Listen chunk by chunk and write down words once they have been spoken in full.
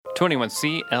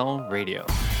21CL Radio.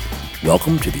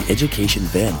 Welcome to the Education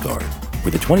Vanguard,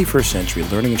 where the 21st Century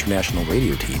Learning International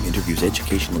radio team interviews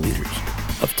educational leaders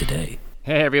of today.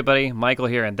 Hey everybody, Michael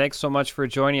here, and thanks so much for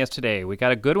joining us today. We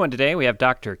got a good one today. We have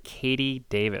Dr. Katie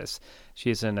Davis.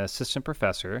 She's an assistant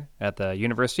professor at the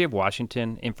University of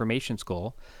Washington Information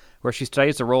School, where she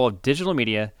studies the role of digital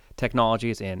media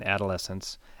technologies in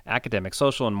adolescents' academic,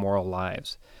 social, and moral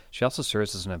lives. She also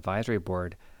serves as an advisory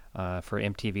board for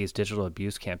MTV's digital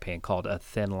abuse campaign called A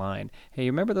Thin Line. Hey,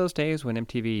 you remember those days when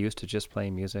MTV used to just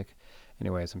play music?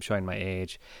 Anyways, I'm showing my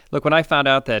age. Look, when I found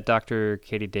out that Dr.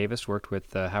 Katie Davis worked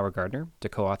with Howard Gardner to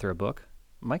co-author a book,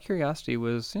 my curiosity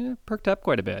was perked up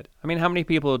quite a bit. I mean, how many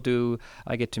people do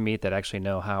I get to meet that actually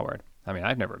know Howard? I mean,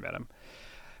 I've never met him.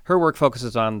 Her work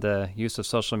focuses on the use of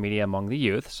social media among the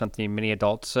youth, something many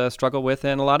adults struggle with,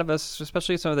 and a lot of us,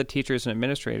 especially some of the teachers and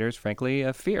administrators,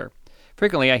 frankly, fear.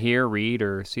 Frequently, I hear, read,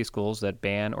 or see schools that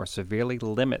ban or severely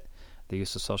limit the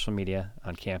use of social media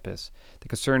on campus. The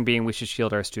concern being we should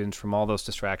shield our students from all those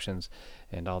distractions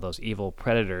and all those evil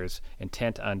predators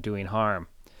intent on doing harm.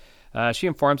 She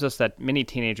informs us that many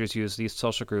teenagers use these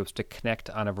social groups to connect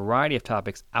on a variety of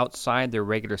topics outside their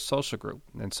regular social group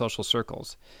and social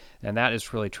circles. And that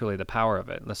is really, truly the power of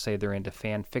it. Let's say they're into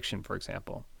fan fiction, for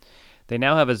example. They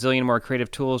now have a zillion more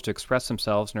creative tools to express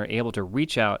themselves and are able to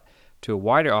reach out to a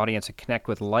wider audience and connect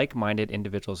with like-minded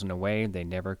individuals in a way they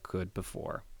never could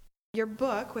before. Your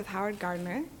book with Howard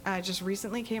Gardner just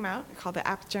recently came out called The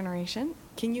App Generation.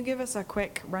 Can you give us a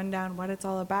quick rundown what it's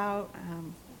all about?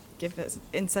 Give us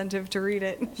incentive to read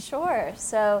it. Sure.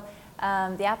 So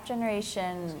The App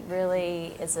Generation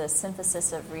really is a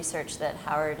synthesis of research that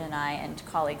Howard and I and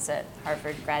colleagues at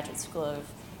Harvard Graduate School of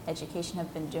Education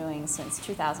have been doing since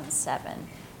 2007.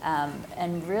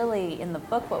 And really, in the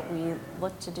book, what we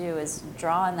look to do is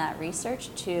draw on that research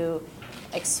to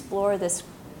explore this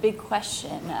big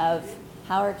question of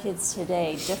how are kids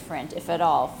today different, if at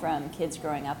all, from kids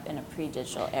growing up in a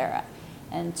pre-digital era.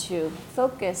 And to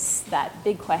focus that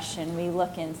big question, we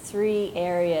look in three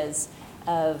areas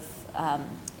of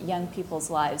young people's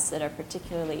lives that are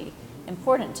particularly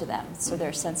important to them. So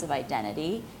their sense of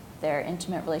identity, their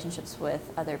intimate relationships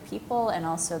with other people, and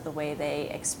also the way they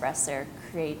express their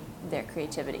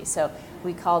creativity. So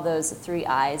we call those the three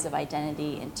I's of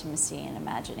identity, intimacy, and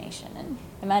imagination. And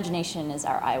imagination is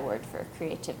our I word for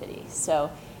creativity.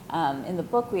 So in the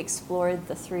book, we explored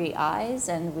the three I's,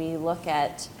 and we look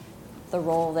at the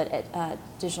role that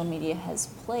digital media has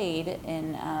played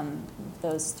in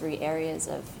those three areas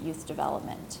of youth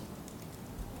development.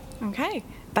 Okay,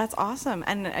 that's awesome.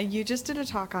 And you just did a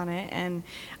talk on it, and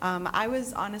I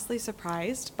was honestly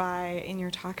surprised by, in your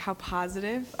talk, how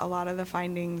positive a lot of the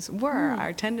findings were.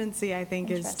 Our tendency, I think,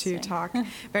 is to talk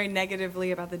very negatively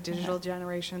about the digital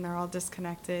generation. They're all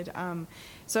disconnected.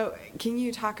 So can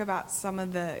you talk about some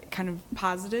of the kind of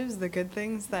positives, the good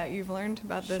things that you've learned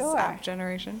about this app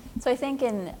generation? So I think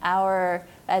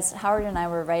as Howard and I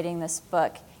were writing this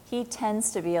book, he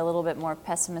tends to be a little bit more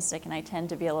pessimistic and I tend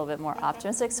to be a little bit more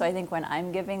optimistic. So I think when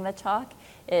I'm giving the talk,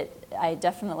 I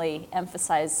definitely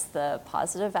emphasize the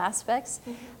positive aspects.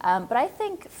 But I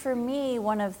think for me,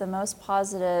 one of the most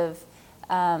positive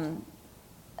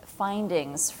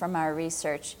findings from our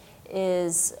research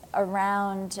is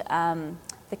around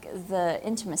the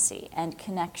intimacy and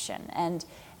connection. And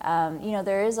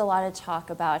there is a lot of talk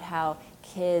about how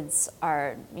kids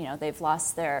are, they've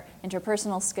lost their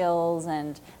interpersonal skills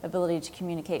and ability to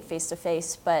communicate face to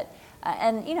face. But,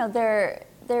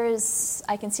 there is,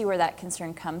 I can see where that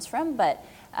concern comes from. But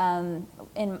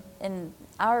in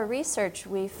our research,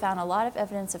 we found a lot of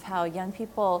evidence of how young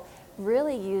people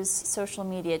really use social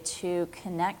media to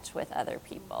connect with other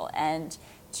people and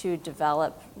to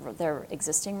develop their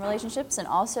existing relationships and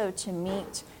also to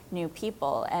meet new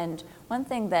people. And one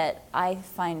thing that I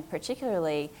find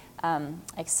particularly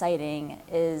exciting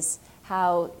is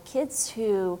how kids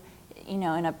who, in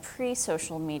a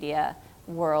pre-social media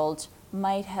world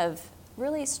might have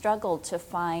really struggled to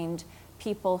find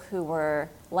people who were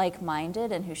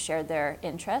like-minded and who shared their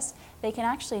interests, they can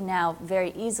actually now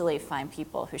very easily find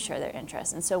people who share their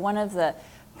interests. And so one of the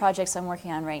projects I'm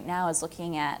working on right now is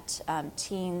looking at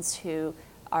teens who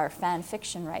are fan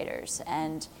fiction writers.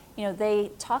 And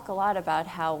they talk a lot about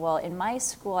how, well, in my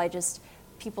school,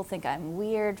 people think I'm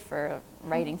weird for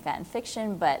writing fan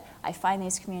fiction, but I find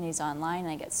these communities online and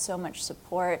I get so much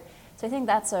support. So I think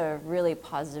that's a really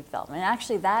positive development. And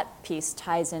actually that piece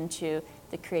ties into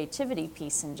the creativity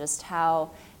piece and just how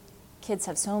kids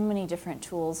have so many different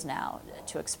tools now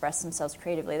to express themselves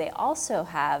creatively. They also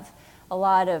have a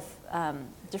lot of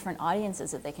different audiences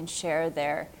that they can share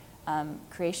their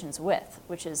creations with,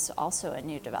 which is also a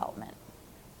new development.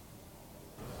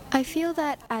 I feel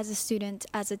that as a student,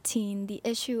 as a teen, the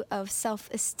issue of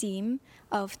self-esteem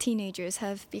of teenagers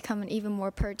have become an even more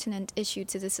pertinent issue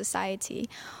to the society.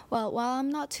 Well, while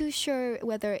I'm not too sure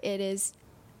whether it is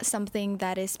something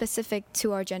that is specific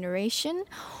to our generation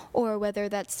or whether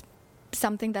that's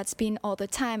something that's been all the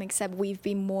time, except we've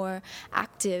been more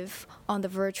active on the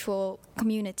virtual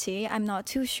community. I'm not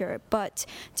too sure. But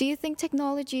do you think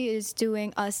technology is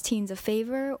doing us teens a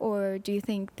favor, or do you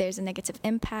think there's a negative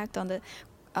impact on the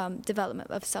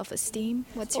development of self-esteem?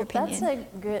 What's your opinion?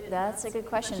 That's a good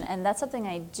question, and that's something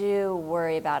I do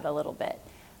worry about a little bit.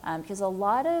 Because a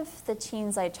lot of the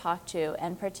teens I talk to,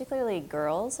 and particularly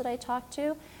girls that I talk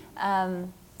to,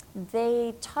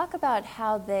 they talk about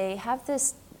how they have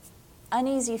this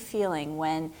uneasy feeling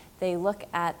when they look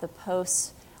at the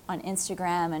posts on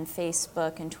Instagram and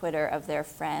Facebook and Twitter of their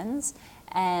friends,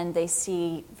 and they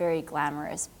see very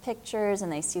glamorous pictures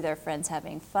and they see their friends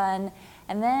having fun,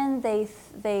 and then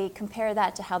they compare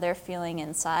that to how they're feeling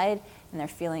inside, and they're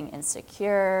feeling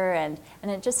insecure, and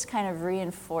it just kind of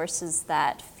reinforces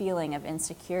that feeling of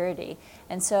insecurity.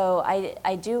 And so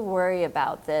I do worry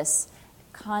about this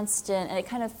constant, and it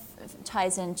kind of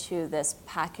ties into this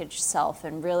packaged self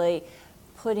and really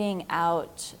putting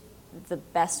out the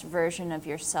best version of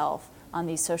yourself on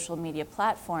these social media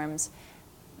platforms.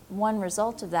 One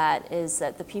result of that is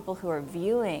that the people who are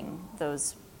viewing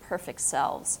those perfect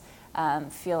selves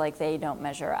feel like they don't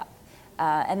measure up.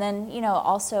 And then,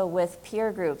 also with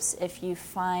peer groups, if you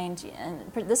find,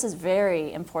 and this is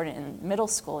very important in middle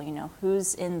school,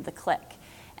 who's in the clique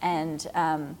and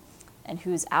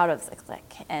who's out of the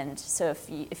clique. And so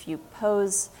if you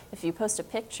post a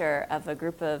picture of a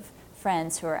group of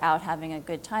friends who are out having a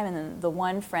good time, and then the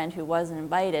one friend who wasn't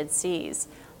invited sees,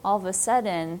 all of a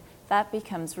sudden that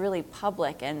becomes really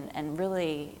public, and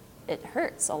really it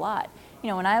hurts a lot.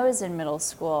 When I was in middle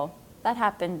school, that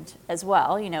happened as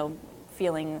well,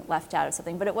 feeling left out of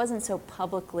something, but it wasn't so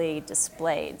publicly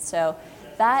displayed. So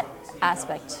that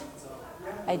aspect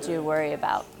I do worry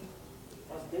about.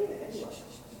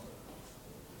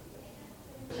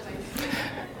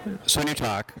 So in your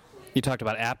talk, you talked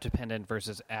about app-dependent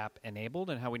versus app-enabled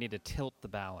and how we need to tilt the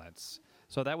balance.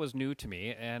 So that was new to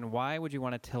me. And why would you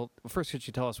want to tilt? First, could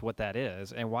you tell us what that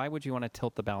is? And why would you want to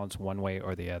tilt the balance one way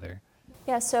or the other?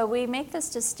 Yeah, so we make this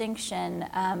distinction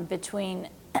between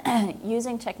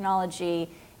using technology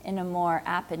in a more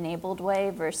app-enabled way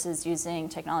versus using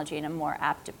technology in a more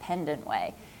app-dependent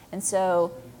way. And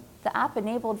so the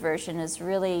app-enabled version is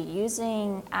really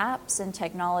using apps and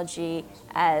technology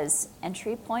as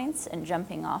entry points and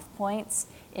jumping off points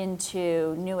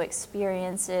into new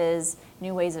experiences,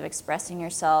 new ways of expressing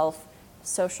yourself,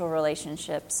 social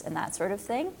relationships, and that sort of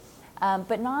thing.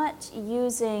 But not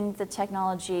using the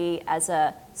technology as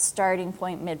a starting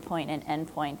point, midpoint, and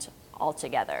endpoint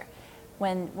altogether.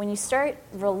 When you start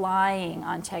relying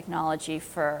on technology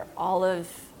for all of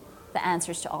the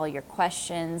answers to all your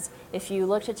questions, if you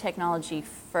look to technology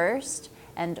first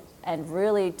and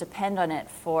really depend on it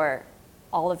for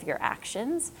all of your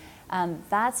actions,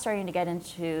 that's starting to get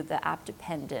into the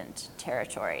app-dependent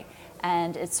territory.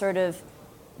 And it's sort of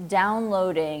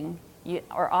downloading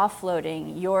or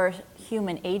offloading your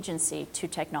human agency to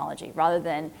technology rather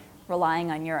than relying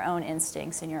on your own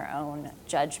instincts and your own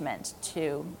judgment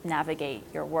to navigate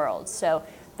your world. So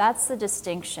that's the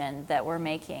distinction that we're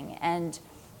making. And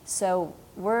so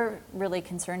we're really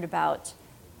concerned about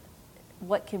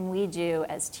what can we do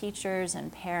as teachers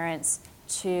and parents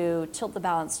to tilt the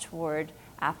balance toward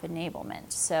app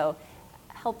enablement. So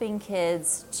helping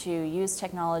kids to use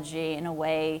technology in a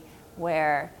way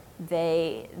where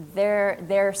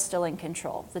they're still in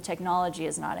control. The technology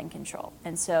is not in control.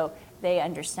 And so they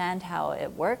understand how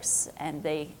it works, and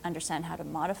they understand how to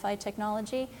modify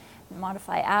technology,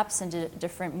 modify apps into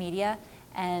different media,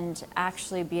 and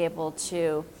actually be able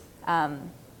to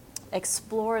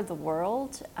explore the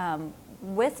world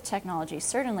with technology,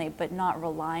 certainly, but not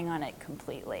relying on it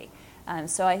completely.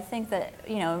 So I think that,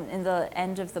 in the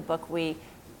end of the book, we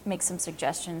make some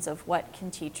suggestions of what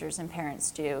can teachers and parents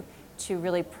do to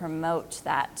really promote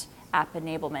that app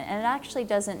enablement. And it actually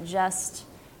doesn't just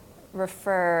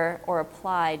refer or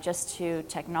apply just to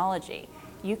technology.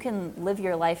 You can live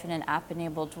your life in an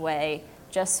app-enabled way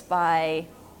just by,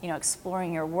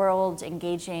 exploring your world,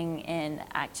 engaging in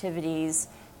activities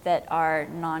that are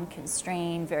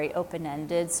non-constrained, very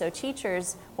open-ended. So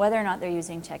teachers, whether or not they're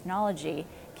using technology,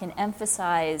 can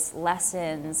emphasize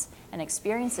lessons and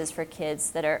experiences for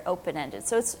kids that are open-ended.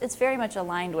 So it's very much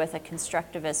aligned with a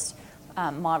constructivist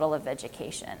model of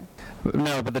education.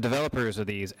 No, but the developers of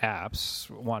these apps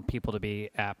want people to be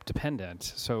app dependent.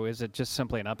 So is it just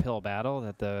simply an uphill battle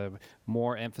that the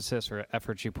more emphasis or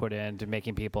effort you put into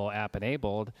making people app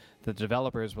enabled, the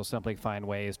developers will simply find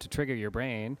ways to trigger your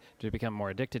brain to become more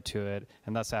addicted to it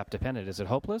and thus app dependent? Is it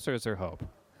hopeless or is there hope?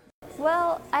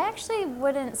 Well, I actually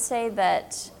wouldn't say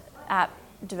that app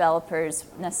developers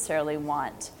necessarily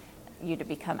want you to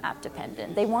become app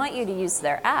dependent. They want you to use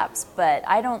their apps, but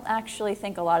I don't actually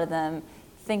think a lot of them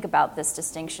think about this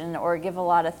distinction or give a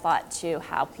lot of thought to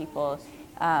how people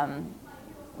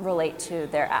relate to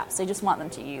their apps. They just want them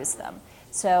to use them.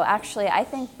 So actually, I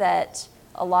think that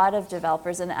a lot of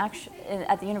developers, and actually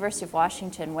at the University of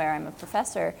Washington, where I'm a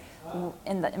professor,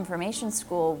 in the information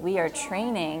school, we are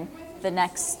training the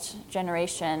next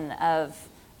generation of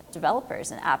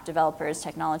developers and app developers,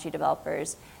 technology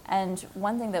developers. And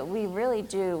one thing that we really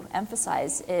do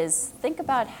emphasize is think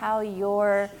about how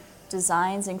your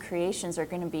designs and creations are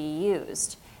going to be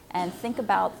used, and think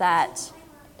about that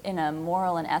in a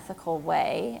moral and ethical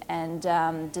way, and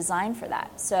design for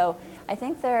that. So I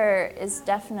think there is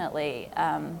definitely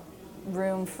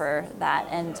room for that,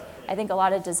 and I think a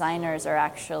lot of designers are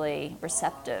actually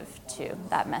receptive to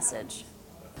that message.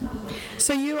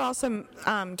 So you also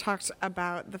talked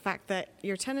about the fact that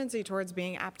your tendency towards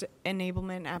being app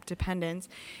enablement, app dependence,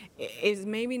 is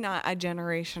maybe not a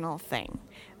generational thing,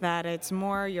 that it's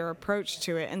more your approach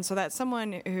to it. And so that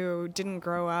someone who didn't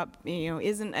grow up,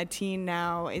 isn't a teen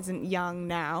now, isn't young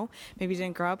now, maybe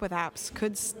didn't grow up with apps,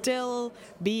 could still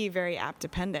be very app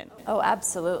dependent. Oh,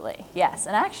 absolutely, yes.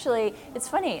 And actually, it's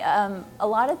funny, a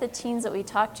lot of the teens that we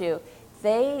talk to,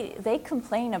 they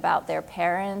complain about their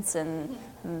parents and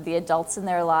the adults in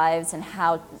their lives and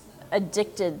how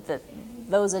addicted that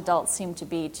those adults seem to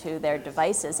be to their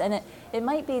devices. And it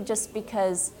might be just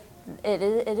because it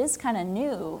is kind of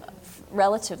new,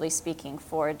 relatively speaking,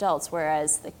 for adults,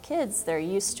 whereas the kids, they're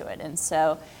used to it. And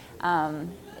so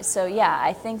yeah,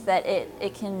 I think that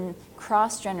it can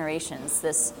cross generations,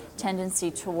 this tendency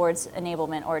towards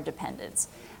enablement or dependence.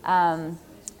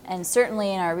 And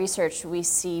certainly in our research, we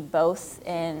see both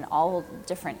in all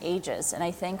different ages. And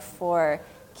I think for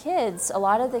kids, a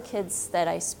lot of the kids that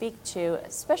I speak to,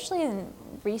 especially in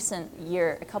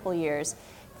a couple years,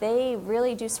 they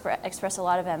really do express a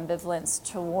lot of ambivalence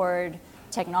toward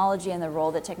technology and the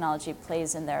role that technology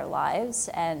plays in their lives.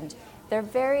 And they're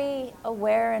very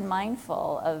aware and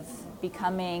mindful of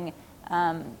becoming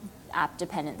app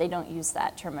dependent. They don't use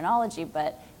that terminology,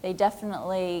 but they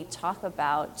definitely talk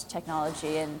about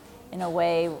technology in a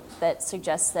way that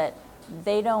suggests that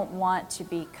they don't want to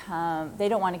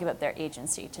give up their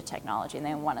agency to technology, and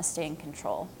they want to stay in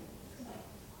control.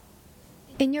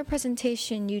 In your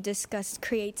presentation, you discussed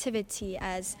creativity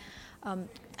as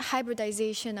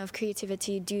hybridization of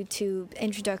creativity due to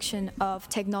introduction of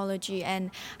technology and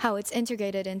how it's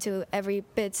integrated into every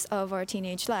bit of our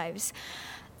teenage lives.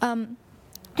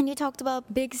 And you talked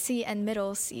about big C and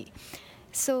middle C.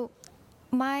 So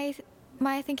my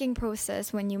thinking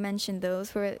process when you mentioned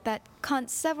those were that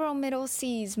several middle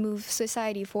C's move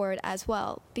society forward as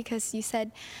well, because you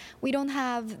said we don't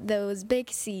have those big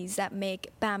C's that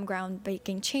make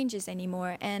groundbreaking changes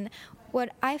anymore. And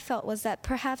what I felt was that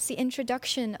perhaps the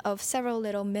introduction of several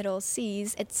little middle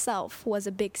C's itself was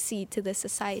a big C to the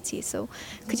society. So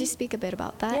could you speak a bit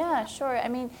about that? Yeah, sure. I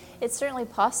mean, it's certainly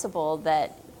possible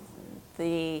that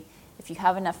if you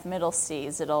have enough middle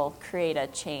C's, it'll create a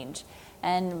change.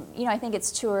 And, I think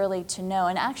it's too early to know.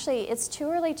 And actually, it's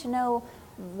too early to know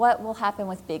what will happen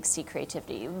with big C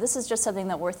creativity. This is just something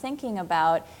that we're thinking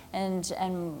about and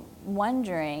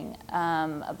wondering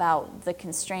about the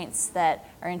constraints that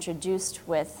are introduced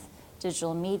with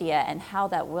digital media and how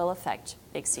that will affect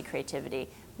big C creativity.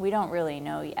 We don't really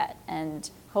know yet. And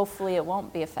hopefully it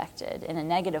won't be affected in a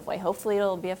negative way. Hopefully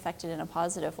it'll be affected in a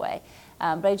positive way.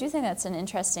 But I do think that's an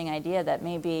interesting idea that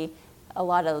maybe a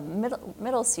lot of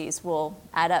middle C's will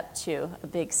add up to a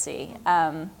big C.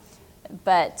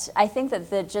 But I think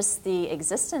that just the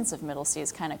existence of middle C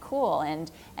is kind of cool,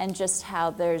 and just how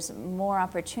there's more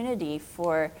opportunity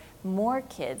for more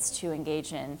kids to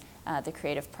engage in the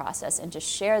creative process and to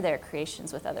share their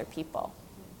creations with other people.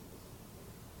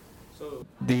 So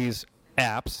these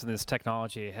apps, this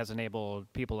technology has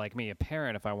enabled people like me, a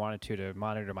parent, if I wanted to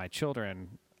monitor my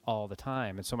children all the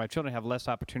time. And so my children have less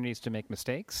opportunities to make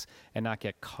mistakes and not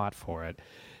get caught for it.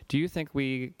 Do you think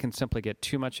we can simply get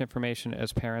too much information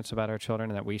as parents about our children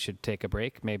and that we should take a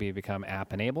break, maybe become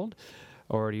app enabled?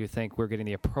 Or do you think we're getting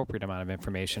the appropriate amount of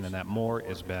information and that more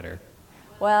is better?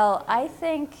 Well, I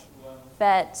think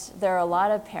bet there are a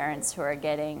lot of parents who are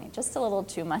getting just a little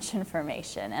too much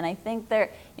information, and I think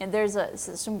there's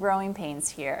some growing pains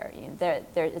here.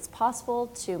 It's possible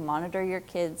to monitor your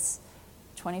kids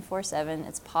 24/7.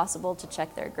 It's possible to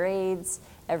check their grades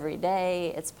every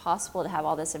day. It's possible to have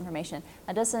all this information.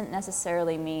 That doesn't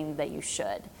necessarily mean that you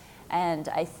should. And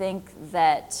I think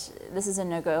that this is a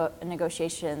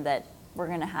negotiation that we're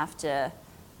going to have to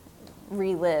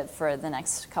relive for the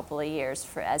next couple of years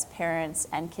as parents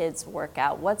and kids work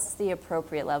out what's the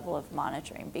appropriate level of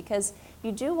monitoring, because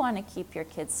you do want to keep your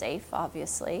kids safe,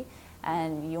 obviously,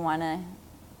 and you want to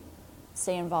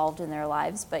stay involved in their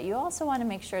lives, but you also want to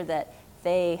make sure that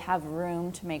they have room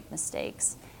to make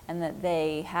mistakes and that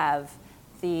they have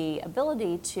the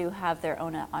ability to have their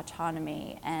own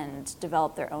autonomy and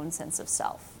develop their own sense of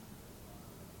self.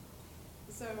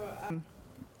 So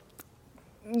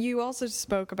you also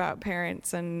spoke about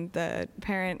parents and the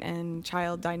parent and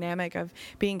child dynamic of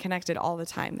being connected all the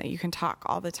time, that you can talk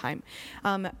all the time.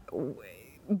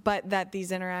 But that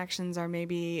these interactions are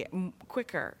maybe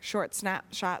quicker, short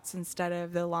snapshots instead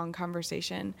of the long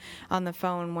conversation on the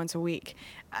phone once a week.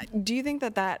 Do you think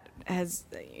that has,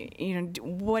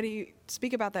 what do you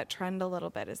speak about that trend a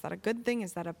little bit? Is that a good thing?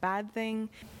 Is that a bad thing?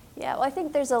 Yeah, well, I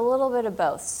think there's a little bit of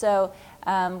both. So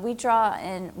we draw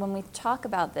in, when we talk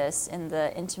about this in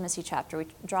the intimacy chapter, we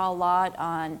draw a lot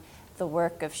on the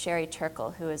work of Sherry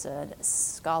Turkle, who is a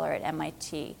scholar at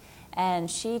MIT. And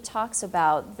she talks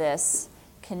about this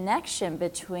connection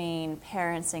between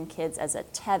parents and kids as a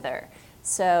tether.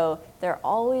 So they're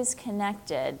always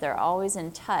connected, they're always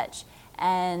in touch.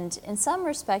 And in some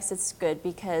respects it's good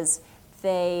because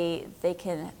they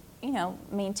can,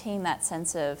 maintain that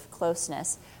sense of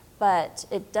closeness. But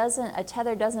a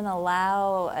tether doesn't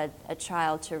allow a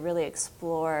child to really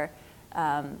explore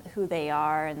who they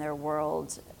are and their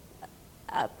world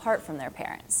apart from their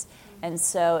parents. And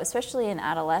so, especially in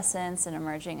adolescence and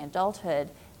emerging adulthood,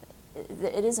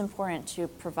 it is important to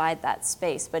provide that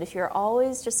space. But if you're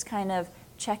always just kind of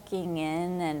checking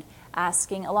in and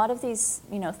asking, a lot of these,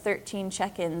 13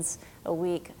 check-ins a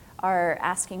week are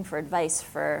asking for advice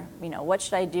for, what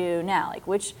should I do now? Like,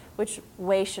 which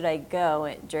way should I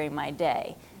go during my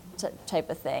day, type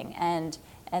of thing. And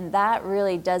that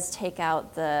really does take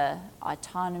out the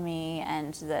autonomy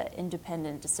and the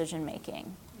independent decision making.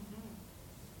 Mm-hmm.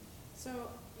 So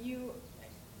you've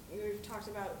talked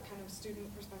about kind of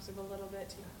student perspective a little bit,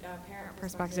 to parent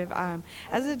perspective.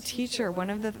 As a teacher, one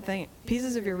of the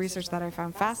pieces of your research that I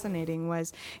found fascinating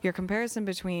was your comparison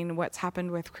between what's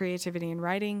happened with creativity in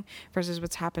writing versus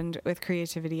what's happened with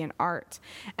creativity in art.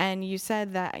 And you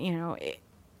said that, in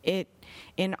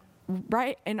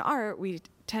art, we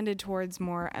tended towards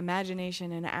more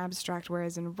imagination and abstract,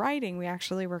 whereas in writing, we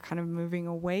actually were kind of moving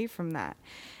away from that.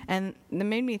 And that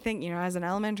made me think, as an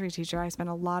elementary teacher, I spent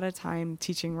a lot of time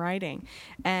teaching writing.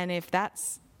 And if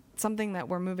that's something that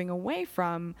we're moving away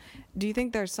from, do you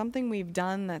think there's something we've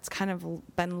done that's kind of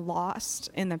been lost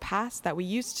in the past that we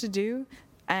used to do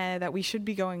that we should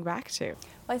be going back to?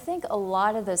 Well, I think a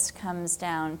lot of this comes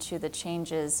down to the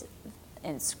changes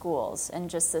in schools and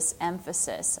just this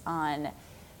emphasis on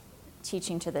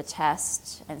teaching to the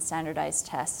test and standardized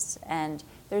tests, and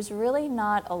there's really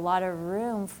not a lot of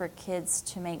room for kids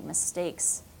to make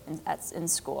mistakes in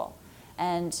school.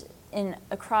 And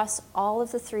across all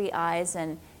of the 3 I's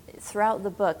and throughout the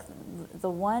book,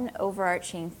 the one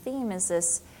overarching theme is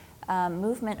this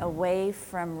movement away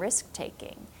from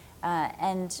risk-taking.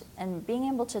 And being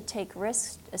able to take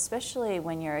risks, especially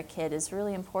when you're a kid, is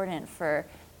really important for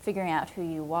figuring out who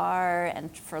you are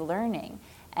and for learning.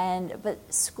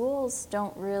 But schools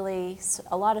don't really,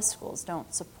 a lot of schools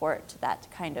don't support that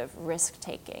kind of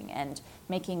risk-taking and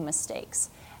making mistakes.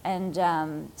 And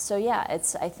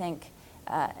I think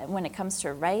when it comes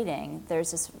to writing,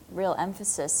 there's this real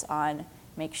emphasis on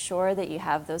make sure that you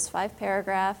have those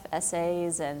 5-paragraph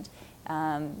essays and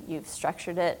you've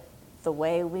structured it the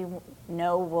way we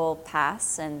know will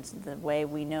pass and the way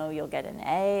we know you'll get an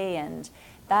A, and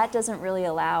that doesn't really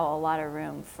allow a lot of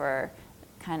room for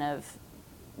kind of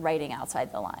writing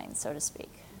outside the line, so to speak.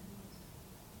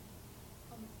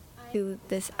 To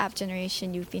this app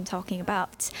generation you've been talking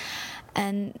about,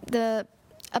 and a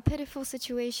pitiful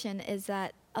situation is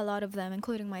that a lot of them,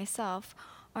 including myself,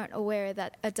 aren't aware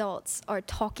that adults are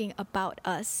talking about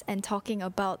us and talking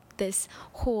about this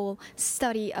whole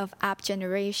study of app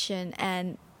generation,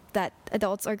 and that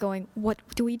adults are going, what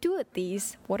do we do with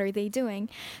these? What are they doing?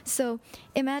 So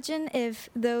imagine if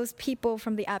those people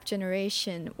from the app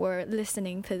generation were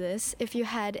listening to this. If you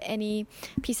had any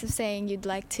piece of saying you'd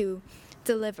like to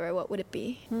deliver, what would it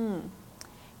be? Yeah,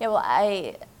 well,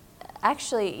 I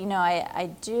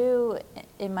do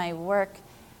in my work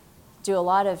do a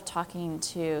lot of talking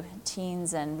to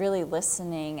teens and really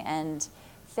listening, and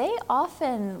they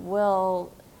often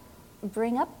will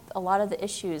bring up a lot of the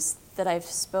issues that I've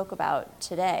spoke about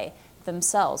today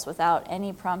themselves without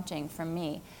any prompting from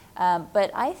me.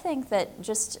 But I think that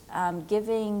just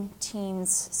giving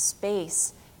teens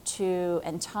space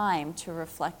and time to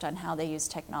reflect on how they use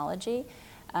technology,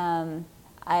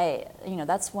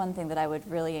 that's one thing that I would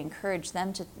really encourage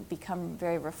them to become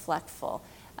very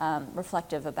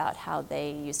reflective about how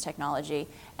they use technology,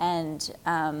 and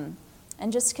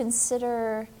just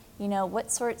consider,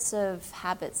 what sorts of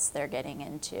habits they're getting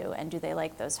into, and do they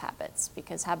like those habits?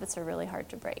 Because habits are really hard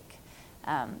to break.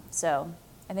 So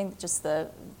I think just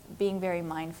being very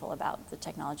mindful about the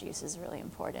technology use is really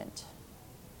important.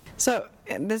 So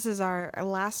this is our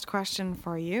last question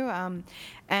for you,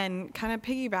 and kind of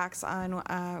piggybacks on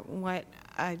what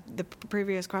the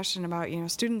previous question about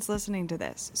students listening to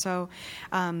this. So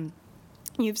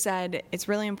you've said it's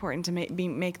really important to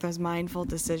make those mindful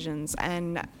decisions,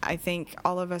 and I think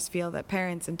all of us feel that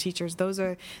parents and teachers, those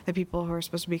are the people who are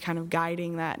supposed to be kind of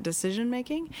guiding that decision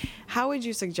making. How would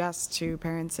you suggest to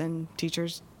parents and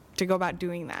teachers to go about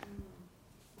doing that?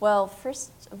 Well,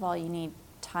 first of all, you need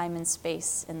time and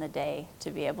space in the day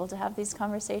to be able to have these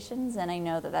conversations, and I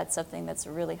know that that's something that's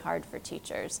really hard for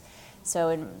teachers. So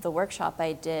in the workshop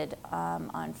I did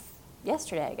on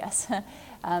yesterday, I guess,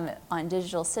 on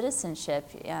digital citizenship,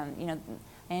 I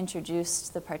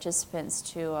introduced the participants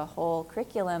to a whole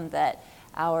curriculum that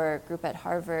our group at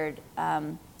Harvard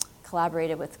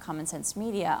collaborated with Common Sense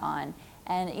Media on,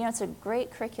 and it's a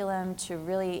great curriculum to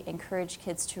really encourage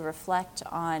kids to reflect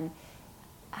on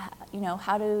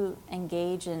how to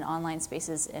engage in online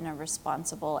spaces in a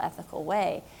responsible, ethical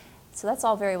way. So that's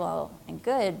all very well and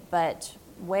good, but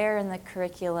where in the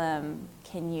curriculum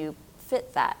can you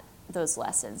fit those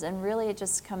lessons? And really it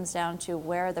just comes down to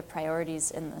where are the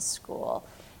priorities in the school,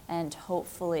 and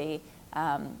hopefully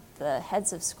the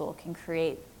heads of school can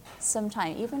create some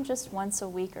time, even just once a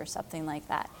week or something like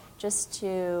that, just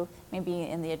to maybe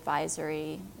in the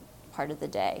advisory part of the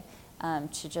day,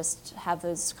 to just have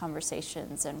those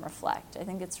conversations and reflect. I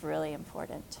think it's really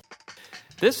important.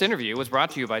 This interview was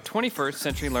brought to you by 21st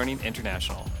Century Learning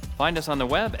International. Find us on the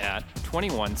web at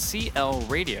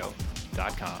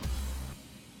 21clradio.com.